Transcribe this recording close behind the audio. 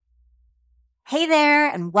Hey there,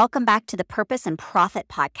 and welcome back to the Purpose and Profit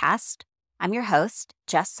Podcast. I'm your host,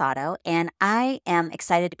 Jess Sato, and I am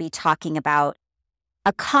excited to be talking about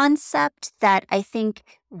a concept that I think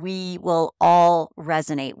we will all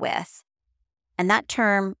resonate with, and that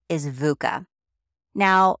term is VUCA.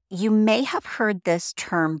 Now, you may have heard this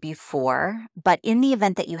term before, but in the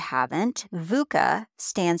event that you haven't, VUCA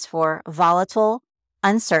stands for volatile,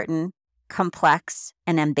 uncertain, complex,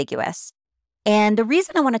 and ambiguous. And the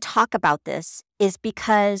reason I want to talk about this is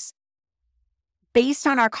because based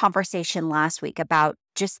on our conversation last week about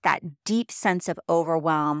just that deep sense of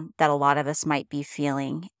overwhelm that a lot of us might be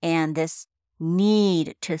feeling and this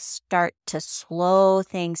need to start to slow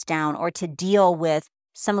things down or to deal with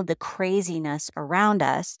some of the craziness around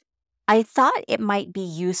us, I thought it might be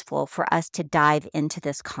useful for us to dive into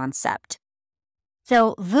this concept.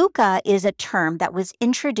 So VUCA is a term that was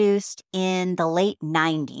introduced in the late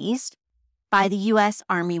 90s by the U.S.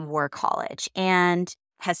 Army War College and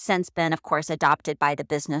has since been, of course, adopted by the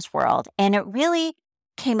business world. And it really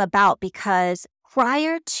came about because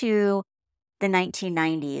prior to the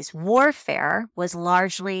 1990s, warfare was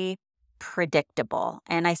largely predictable.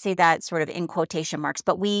 And I say that sort of in quotation marks,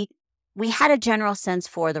 but we had a general sense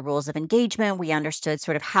for the rules of engagement. We understood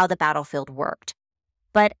sort of how the battlefield worked.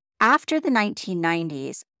 But after the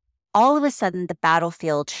 1990s, all of a sudden the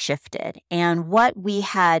battlefield shifted, and what we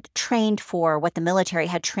had trained for, what the military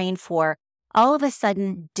had trained for, all of a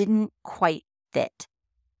sudden didn't quite fit.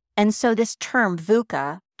 And so this term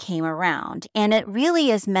VUCA came around, and it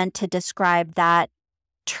really is meant to describe that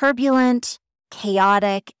turbulent,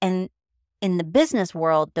 chaotic, and in the business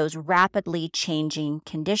world, those rapidly changing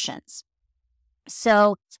conditions.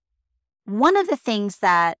 So one of the things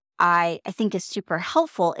that I think is super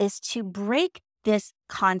helpful is to break this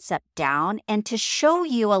concept down and to show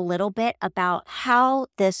you a little bit about how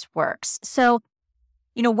this works. So,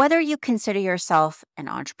 whether you consider yourself an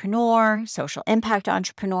entrepreneur, social impact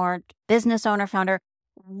entrepreneur, business owner, founder,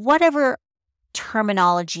 whatever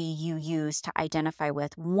terminology you use to identify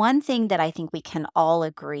with, one thing that I think we can all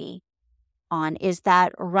agree on is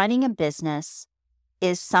that running a business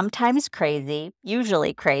is sometimes crazy,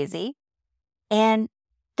 usually crazy, and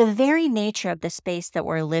the very nature of the space that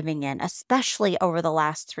we're living in, especially over the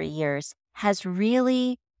last 3 years, has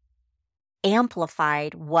really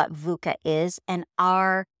amplified what VUCA is and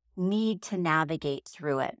our need to navigate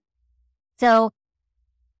through it. So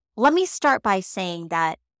let me start by saying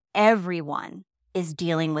that everyone is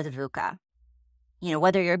dealing with VUCA.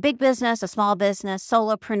 Whether you're a big business, a small business,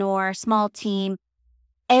 solopreneur, small team,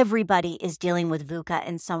 everybody is dealing with VUCA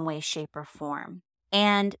in some way, shape, or form.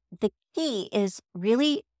 And the key is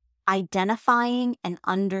really identifying and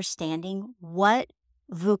understanding what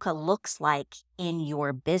VUCA looks like in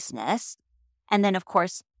your business. And then, of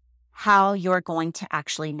course, how you're going to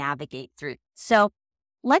actually navigate through. So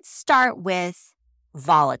let's start with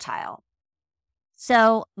volatile.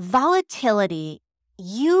 So volatility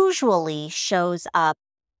usually shows up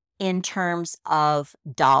in terms of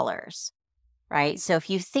dollars, right? So if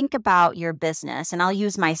you think about your business, and I'll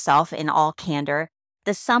use myself in all candor,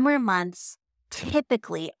 the summer months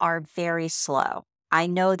typically are very slow. I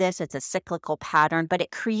know this, it's a cyclical pattern, but it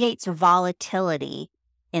creates volatility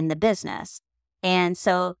in the business. And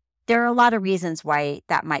so there are a lot of reasons why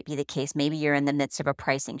that might be the case. Maybe you're in the midst of a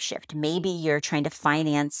pricing shift. Maybe you're trying to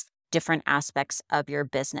finance different aspects of your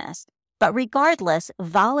business. But regardless,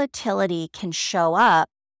 volatility can show up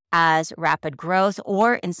as rapid growth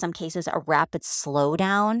or in some cases a rapid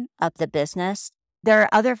slowdown of the business. There are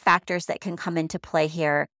other factors that can come into play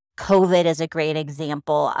here. COVID is a great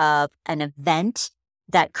example of an event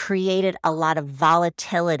that created a lot of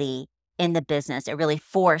volatility in the business. It really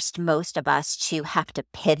forced most of us to have to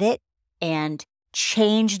pivot and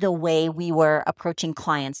change the way we were approaching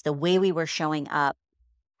clients, the way we were showing up,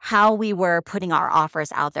 how we were putting our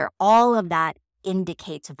offers out there. All of that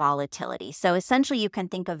indicates volatility. So essentially, you can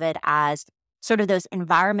think of it as sort of those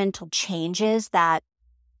environmental changes that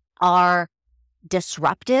are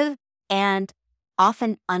disruptive and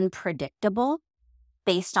often unpredictable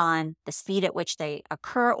based on the speed at which they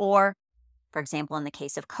occur, or, for example, in the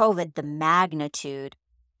case of COVID, the magnitude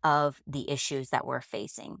of the issues that we're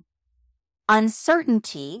facing.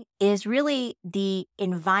 Uncertainty is really the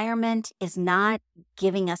environment is not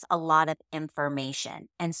giving us a lot of information.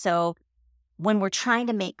 And so when we're trying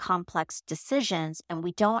to make complex decisions and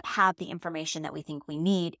we don't have the information that we think we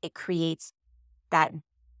need, it creates that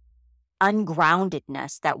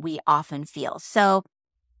ungroundedness that we often feel. So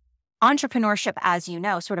entrepreneurship, as you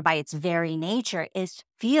know, sort of by its very nature, is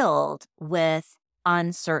filled with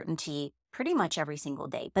uncertainty pretty much every single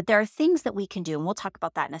day. But there are things that we can do, and we'll talk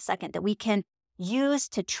about that in a second, that we can use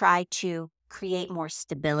to try to create more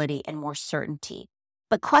stability and more certainty.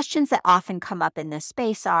 But questions that often come up in this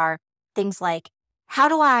space are things like, how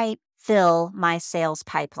do I fill my sales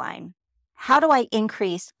pipeline? How do I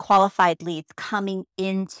increase qualified leads coming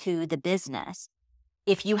into the business?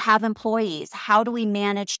 If you have employees, how do we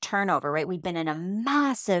manage turnover, right? We've been in a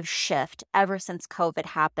massive shift ever since COVID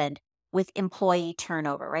happened with employee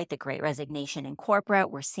turnover, right? The great resignation in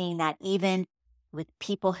corporate. We're seeing that even with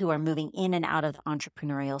people who are moving in and out of the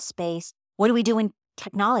entrepreneurial space. What do we do when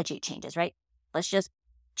technology changes, right? Let's just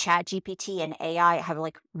chat GPT and AI have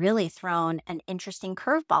like really thrown an interesting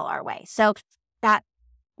curveball our way. So that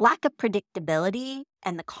lack of predictability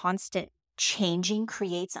and the constant changing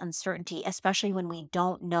creates uncertainty, especially when we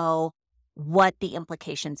don't know what the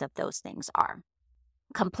implications of those things are.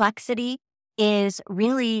 Complexity is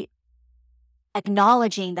really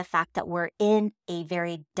acknowledging the fact that we're in a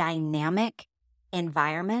very dynamic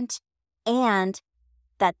environment and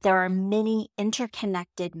that there are many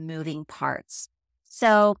interconnected moving parts.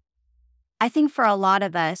 So I think for a lot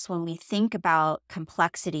of us, when we think about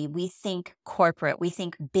complexity, we think corporate, we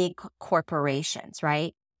think big corporations,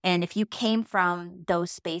 right? And if you came from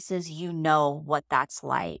those spaces, you know what that's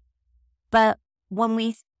like. But when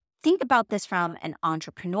we think about this from an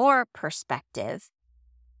entrepreneur perspective,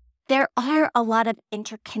 there are a lot of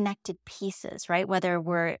interconnected pieces, right? Whether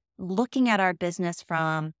we're looking at our business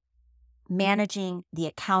from managing the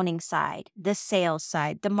accounting side, the sales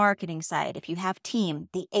side, the marketing side, if you have team,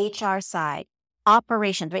 the HR side,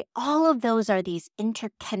 operations, right? All of those are these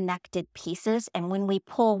interconnected pieces. And when we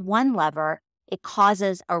pull one lever, it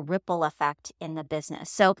causes a ripple effect in the business.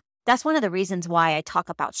 So that's one of the reasons why I talk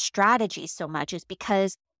about strategy so much, is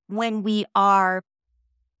because when we are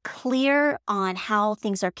clear on how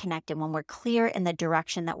things are connected, when we're clear in the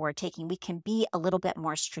direction that we're taking, we can be a little bit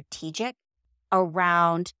more strategic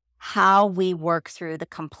around how we work through the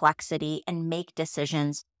complexity and make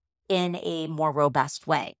decisions in a more robust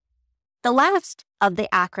way. The last of the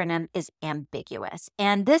acronym is ambiguous.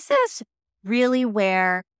 And this is really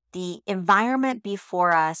where the environment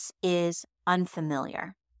before us is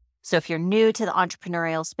unfamiliar. So if you're new to the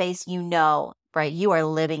entrepreneurial space, you know, right, you are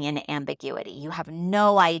living in ambiguity. You have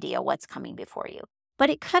no idea what's coming before you.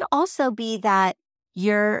 But it could also be that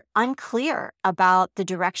you're unclear about the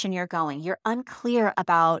direction you're going. You're unclear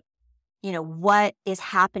about what is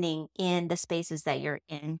happening in the spaces that you're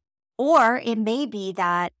in. Or it may be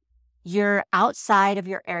that you're outside of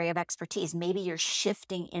your area of expertise. Maybe you're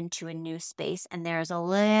shifting into a new space and there's a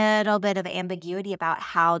little bit of ambiguity about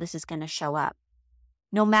how this is going to show up.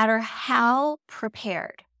 No matter how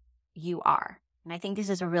prepared you are, and I think this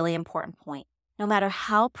is a really important point, no matter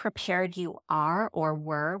how prepared you are or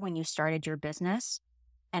were when you started your business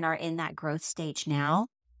and are in that growth stage now,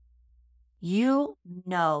 you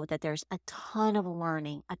know that there's a ton of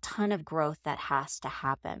learning, a ton of growth that has to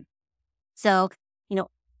happen. So,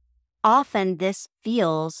 often this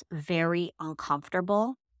feels very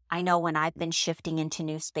uncomfortable. I know when I've been shifting into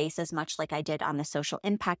new spaces, much like I did on the social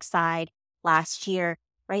impact side last year,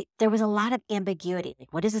 right? There was a lot of ambiguity.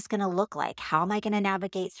 Like, what is this going to look like? How am I going to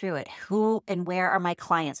navigate through it? Who and where are my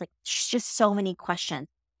clients? Like, just so many questions.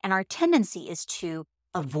 And our tendency is to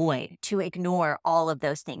avoid, to ignore all of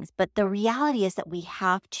those things. But the reality is that we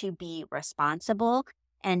have to be responsible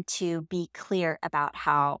and to be clear about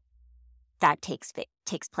how that takes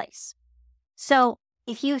place. So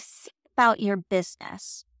if you think about your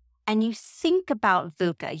business and you think about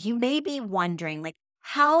VUCA, you may be wondering, like,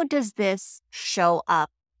 how does this show up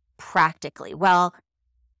practically? Well,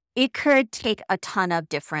 it could take a ton of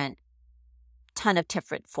different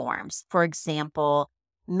forms. For example,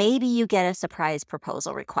 maybe you get a surprise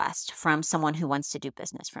proposal request from someone who wants to do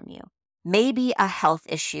business from you. Maybe a health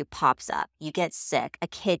issue pops up. You get sick. A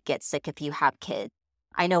kid gets sick if you have kids.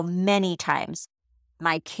 I know many times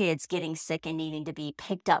my kids getting sick and needing to be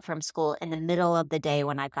picked up from school in the middle of the day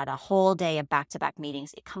when I've got a whole day of back-to-back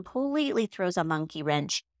meetings. It completely throws a monkey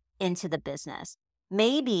wrench into the business.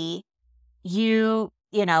 Maybe you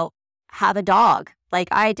have a dog like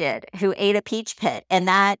I did who ate a peach pit, and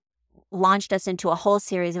that launched us into a whole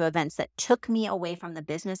series of events that took me away from the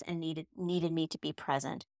business and needed me to be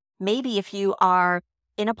present. Maybe if you are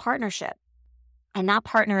in a partnership and that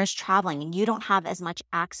partner is traveling and you don't have as much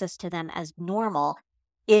access to them as normal,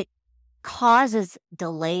 it causes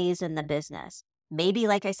delays in the business. Maybe,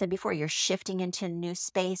 like I said before, you're shifting into new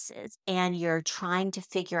spaces and you're trying to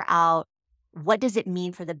figure out, what does it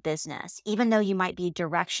mean for the business? Even though you might be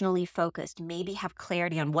directionally focused, maybe have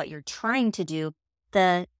clarity on what you're trying to do,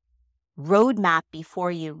 the roadmap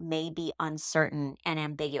before you may be uncertain and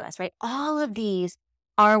ambiguous, right? All of these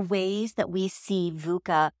are ways that we see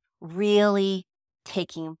VUCA really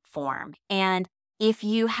taking form. And if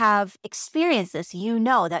you have experienced this, you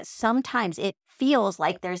know that sometimes it feels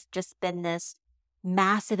like there's just been this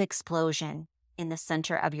massive explosion in the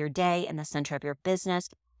center of your day, in the center of your business,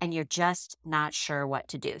 and you're just not sure what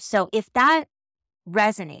to do. So if that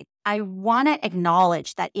resonates, I want to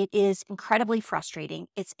acknowledge that it is incredibly frustrating.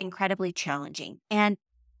 It's incredibly challenging. And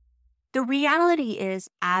the reality is,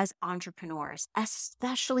 as entrepreneurs,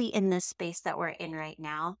 especially in this space that we're in right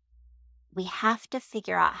now, we have to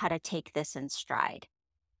figure out how to take this in stride.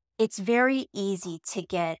 It's very easy to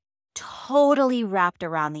get totally wrapped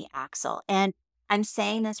around the axle. And I'm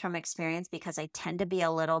saying this from experience because I tend to be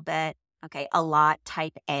a little bit, a lot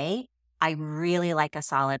type A. I really like a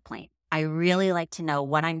solid plan. I really like to know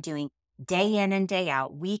what I'm doing day in and day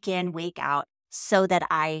out, week in, week out, so that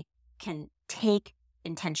I can take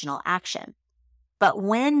intentional action. But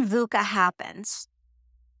when VUCA happens,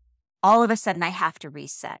 all of a sudden I have to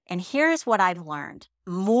reset. And here's what I've learned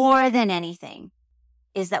more than anything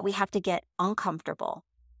is that we have to get uncomfortable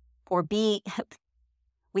we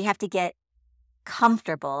have to get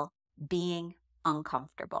comfortable being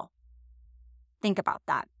uncomfortable. Think about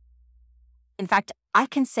that. In fact, I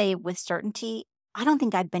can say with certainty, I don't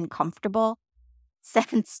think I've been comfortable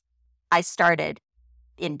since I started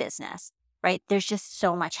in business, right? There's just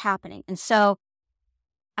so much happening. And so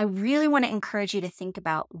I really want to encourage you to think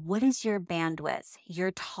about what is your bandwidth,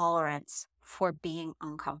 your tolerance for being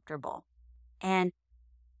uncomfortable, and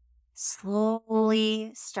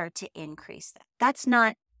slowly start to increase that. That's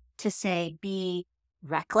not to say be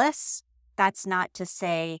reckless. That's not to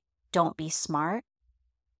say don't be smart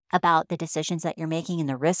about the decisions that you're making and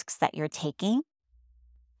the risks that you're taking.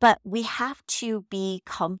 But we have to be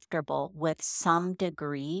comfortable with some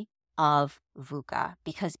degree of VUCA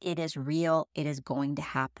because it is real, it is going to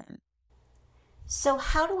happen. So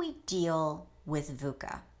how do we deal with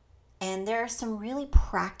VUCA? And there are some really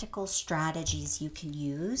practical strategies you can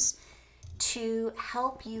use to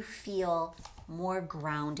help you feel more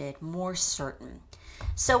grounded, more certain.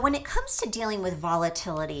 So when it comes to dealing with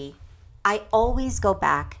volatility, I always go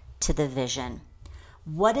back to the vision.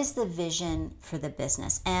 What is the vision for the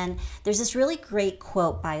business? And there's this really great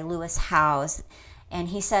quote by Lewis Howes, and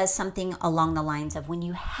he says something along the lines of, when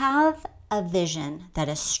you have a vision that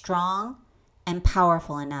is strong and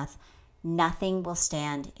powerful enough, nothing will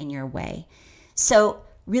stand in your way. So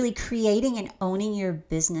really creating and owning your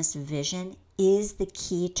business vision is the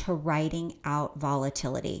key to writing out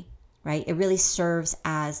volatility, right? It really serves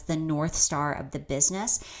as the North Star of the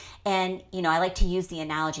business. And, I like to use the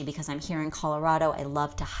analogy because I'm here in Colorado. I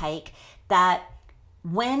love to hike, that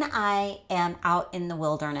when I am out in the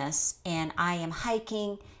wilderness and I am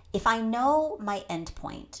hiking, if I know my end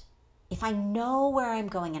point, if I know where I'm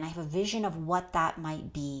going and I have a vision of what that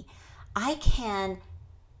might be, I can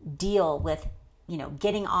deal with,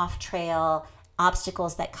 getting off trail,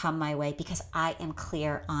 obstacles that come my way because I am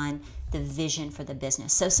clear on the vision for the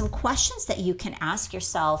business. So some questions that you can ask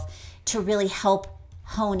yourself to really help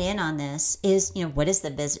hone in on this is, what is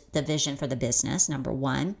the vision for the business? Number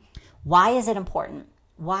one, why is it important?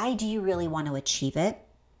 Why do you really want to achieve it?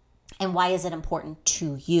 And why is it important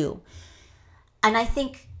to you? And I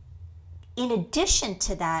think in addition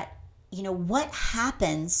to that, what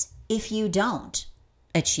happens if you don't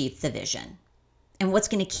achieve the vision? And what's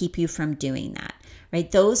going to keep you from doing that,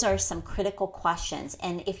 right? Those are some critical questions.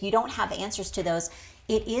 And if you don't have answers to those,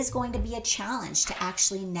 it is going to be a challenge to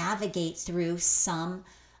actually navigate through some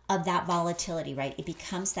of that volatility, right? It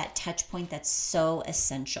becomes that touch point that's so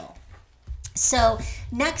essential. So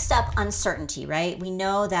next up, uncertainty, right? We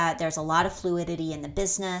know that there's a lot of fluidity in the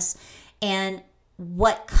business. And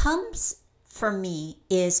what comes for me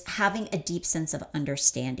is having a deep sense of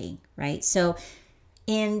understanding, right? So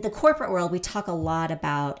in the corporate world, we talk a lot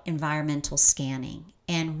about environmental scanning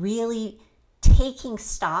and really taking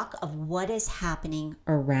stock of what is happening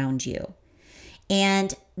around you.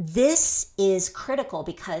 And this is critical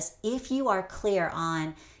because if you are clear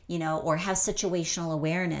on, or have situational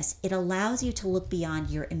awareness, it allows you to look beyond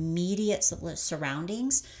your immediate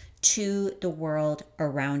surroundings to the world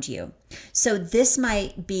around you. So this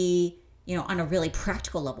might be, on a really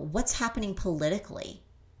practical level, what's happening politically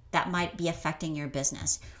that might be affecting your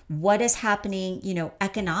business? What is happening,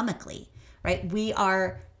 economically, right? We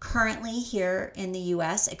are currently here in the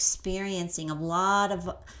US experiencing a lot of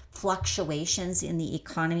fluctuations in the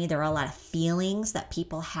economy. There are a lot of feelings that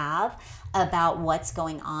people have about what's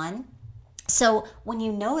going on. So when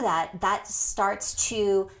you know that, that starts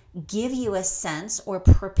to give you a sense or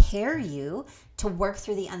prepare you to work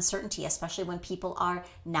through the uncertainty, especially when people are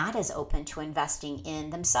not as open to investing in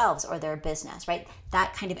themselves or their business, right?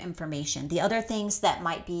 That kind of information. The other things that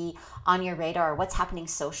might be on your radar are what's happening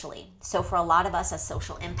socially. So for a lot of us as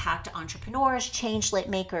social impact entrepreneurs, change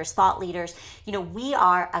makers, thought leaders, we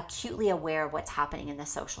are acutely aware of what's happening in the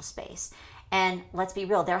social space. And let's be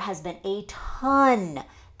real, there has been a ton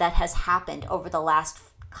that has happened over the last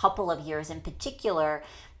couple of years in particular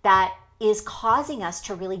that is causing us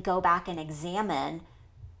to really go back and examine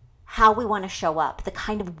how we want to show up, the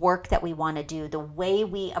kind of work that we want to do, the way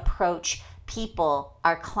we approach people,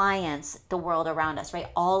 our clients, the world around us, right?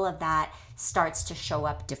 All of that starts to show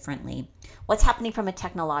up differently. What's happening from a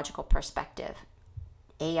technological perspective?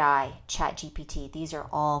 AI, ChatGPT, these are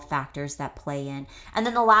all factors that play in. And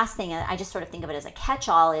then the last thing, I just sort of think of it as a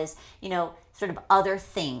catch-all, is, sort of other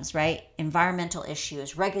things, right? Environmental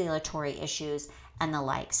issues, regulatory issues, and the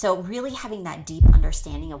like. So really having that deep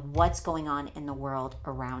understanding of what's going on in the world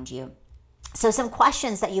around you. So some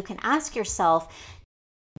questions that you can ask yourself,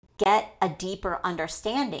 get a deeper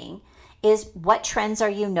understanding, is what trends are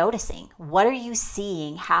you noticing? What are you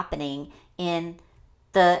seeing happening in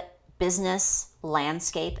the business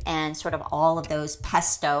landscape and sort of all of those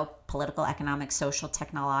pesto, political, economic, social,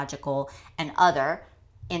 technological, and other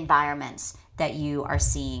environments that you are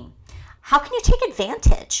seeing? How can you take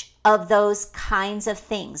advantage of those kinds of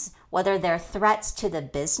things, whether they're threats to the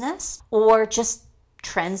business or just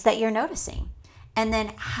trends that you're noticing? And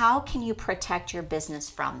then how can you protect your business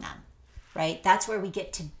from them, right? That's where we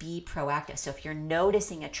get to be proactive. So if you're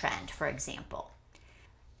noticing a trend, for example,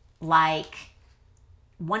 like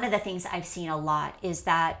one of the things I've seen a lot is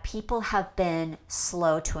that people have been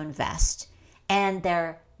slow to invest and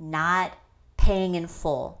they're not paying in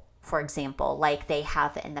full, for example, like they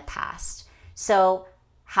have in the past. So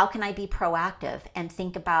how can I be proactive and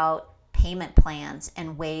think about payment plans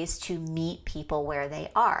and ways to meet people where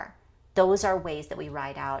they are? Those are ways that we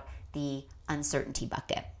ride out the uncertainty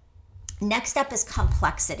bucket. Next up is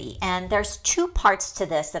complexity. And there's two parts to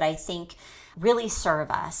this that I think really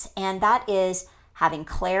serve us. And that is having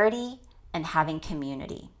clarity and having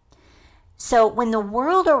community. So when the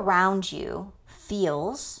world around you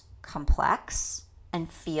feels complex and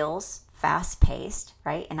feels fast-paced,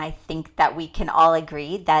 right? And I think that we can all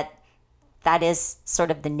agree that that is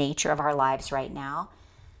sort of the nature of our lives right now.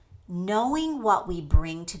 Knowing what we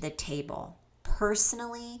bring to the table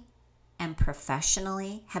personally and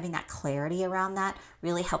professionally, having that clarity around that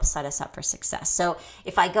really helps set us up for success. So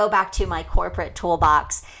if I go back to my corporate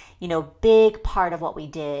toolbox, big part of what we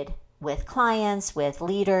did with clients, with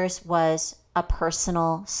leaders, was a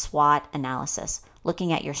personal SWOT analysis,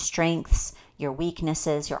 looking at your strengths, your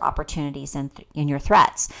weaknesses, your opportunities, and your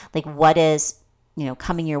threats. Like what is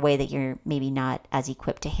coming your way that you're maybe not as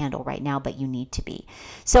equipped to handle right now, but you need to be.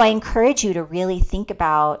 So I encourage you to really think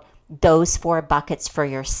about those 4 buckets for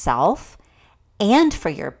yourself and for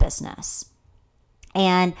your business.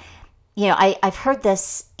 And, I've heard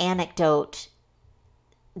this anecdote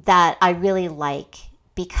that I really like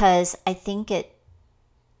because I think it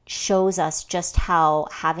shows us just how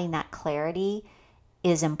having that clarity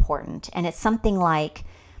is important. And it's something like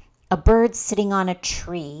a bird sitting on a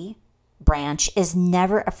tree branch is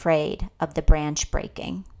never afraid of the branch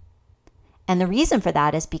breaking. And the reason for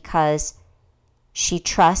that is because she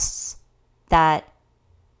trusts that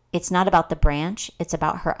it's not about the branch, it's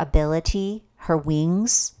about her ability, her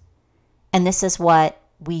wings. And this is what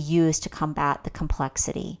we use to combat the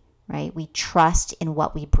complexity, right? We trust in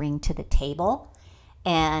what we bring to the table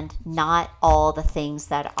and not all the things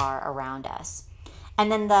that are around us.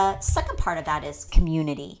 And then the second part of that is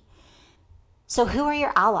community. So who are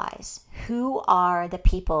your allies? Who are the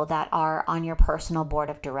people that are on your personal board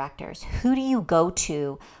of directors? Who do you go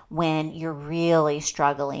to when you're really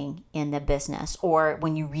struggling in the business or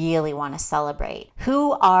when you really want to celebrate?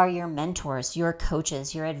 Who are your mentors, your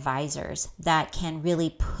coaches, your advisors that can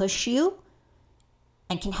really push you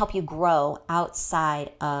and can help you grow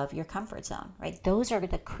outside of your comfort zone, right? Those are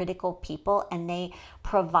the critical people, and they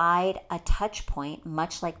provide a touch point,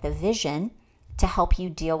 much like the vision, to help you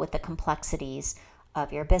deal with the complexities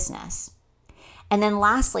of your business. And then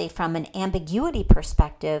lastly, from an ambiguity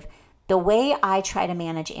perspective, the way I try to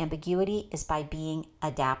manage ambiguity is by being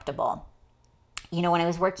adaptable. When I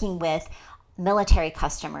was working with military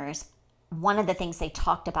customers, one of the things they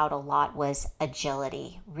talked about a lot was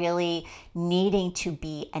agility, really needing to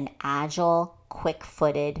be an agile,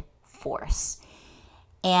 quick-footed force.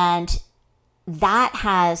 And that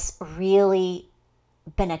has really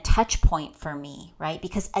been a touch point for me, right?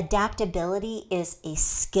 Because adaptability is a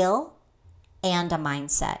skill and a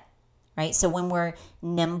mindset, right? So when we're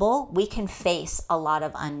nimble, we can face a lot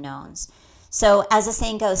of unknowns. So as the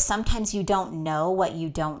saying goes, sometimes you don't know what you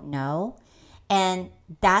don't know. And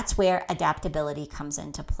that's where adaptability comes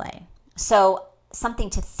into play. So something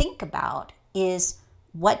to think about is,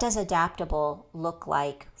 what does adaptable look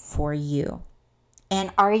like for you?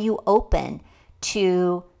 And are you open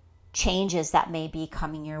to changes that may be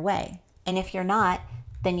coming your way? And if you're not,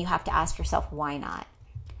 then you have to ask yourself, why not?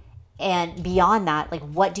 And beyond that, like,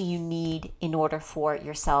 what do you need in order for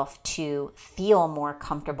yourself to feel more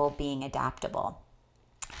comfortable being adaptable?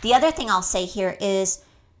 The other thing I'll say here is,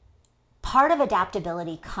 part of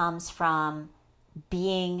adaptability comes from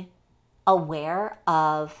being aware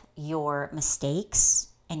of your mistakes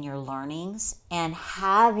and your learnings and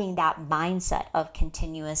having that mindset of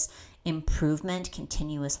continuous improvement,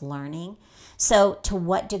 continuous learning. So to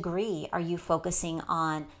what degree are you focusing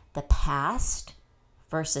on the past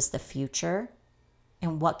versus the future?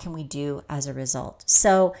 And what can we do as a result?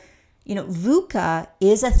 So, VUCA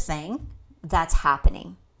is a thing that's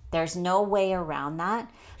happening. There's no way around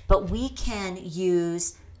that, but we can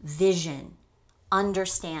use vision,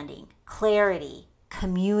 understanding, clarity,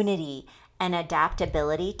 community, and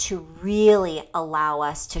adaptability to really allow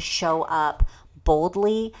us to show up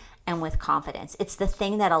boldly and with confidence. It's the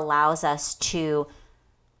thing that allows us to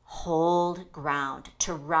hold ground,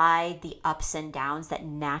 to ride the ups and downs that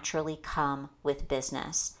naturally come with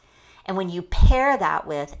business. And when you pair that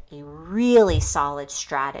with a really solid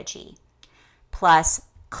strategy, plus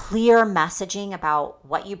clear messaging about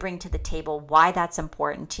what you bring to the table, why that's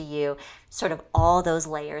important to you, sort of all those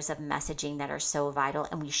layers of messaging that are so vital,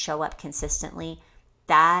 and we show up consistently,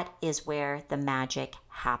 that is where the magic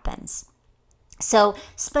happens. So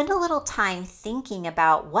spend a little time thinking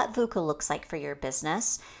about what VUCA looks like for your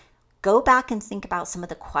business. Go back and think about some of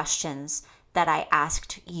the questions that I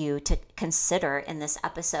asked you to consider in this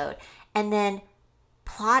episode, and then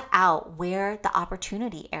plot out where the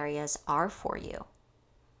opportunity areas are for you.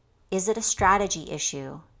 Is it a strategy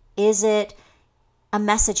issue? Is it a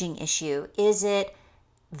messaging issue? Is it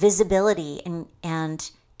visibility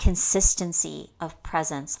and consistency of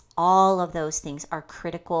presence? All of those things are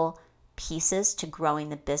critical pieces to growing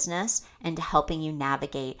the business and to helping you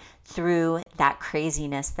navigate through that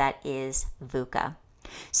craziness that is VUCA.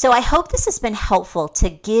 So I hope this has been helpful to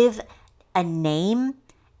give a name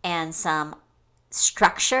and some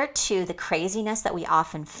structure to the craziness that we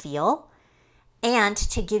often feel, and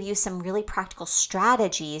to give you some really practical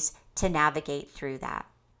strategies to navigate through that.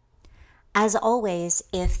 As always,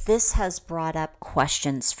 if this has brought up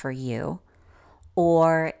questions for you,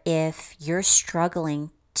 or if you're struggling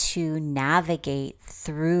to navigate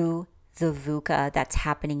through the VUCA that's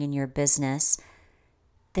happening in your business,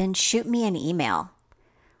 then shoot me an email.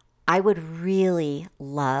 I would really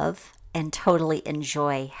love and totally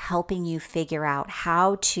enjoy helping you figure out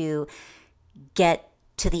how to get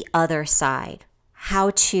to the other side,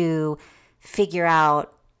 how to figure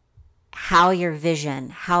out how your vision,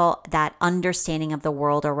 how that understanding of the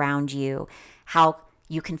world around you, how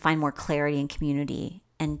you can find more clarity and community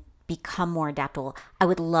and become more adaptable. I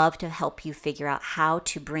would love to help you figure out how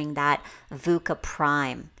to bring that VUCA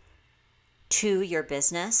prime to your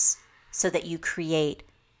business so that you create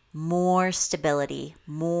more stability,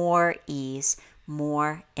 more ease,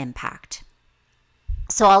 more impact.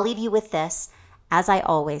 So I'll leave you with this. As I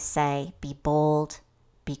always say, be bold,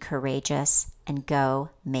 be courageous, and go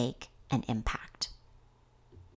make an impact.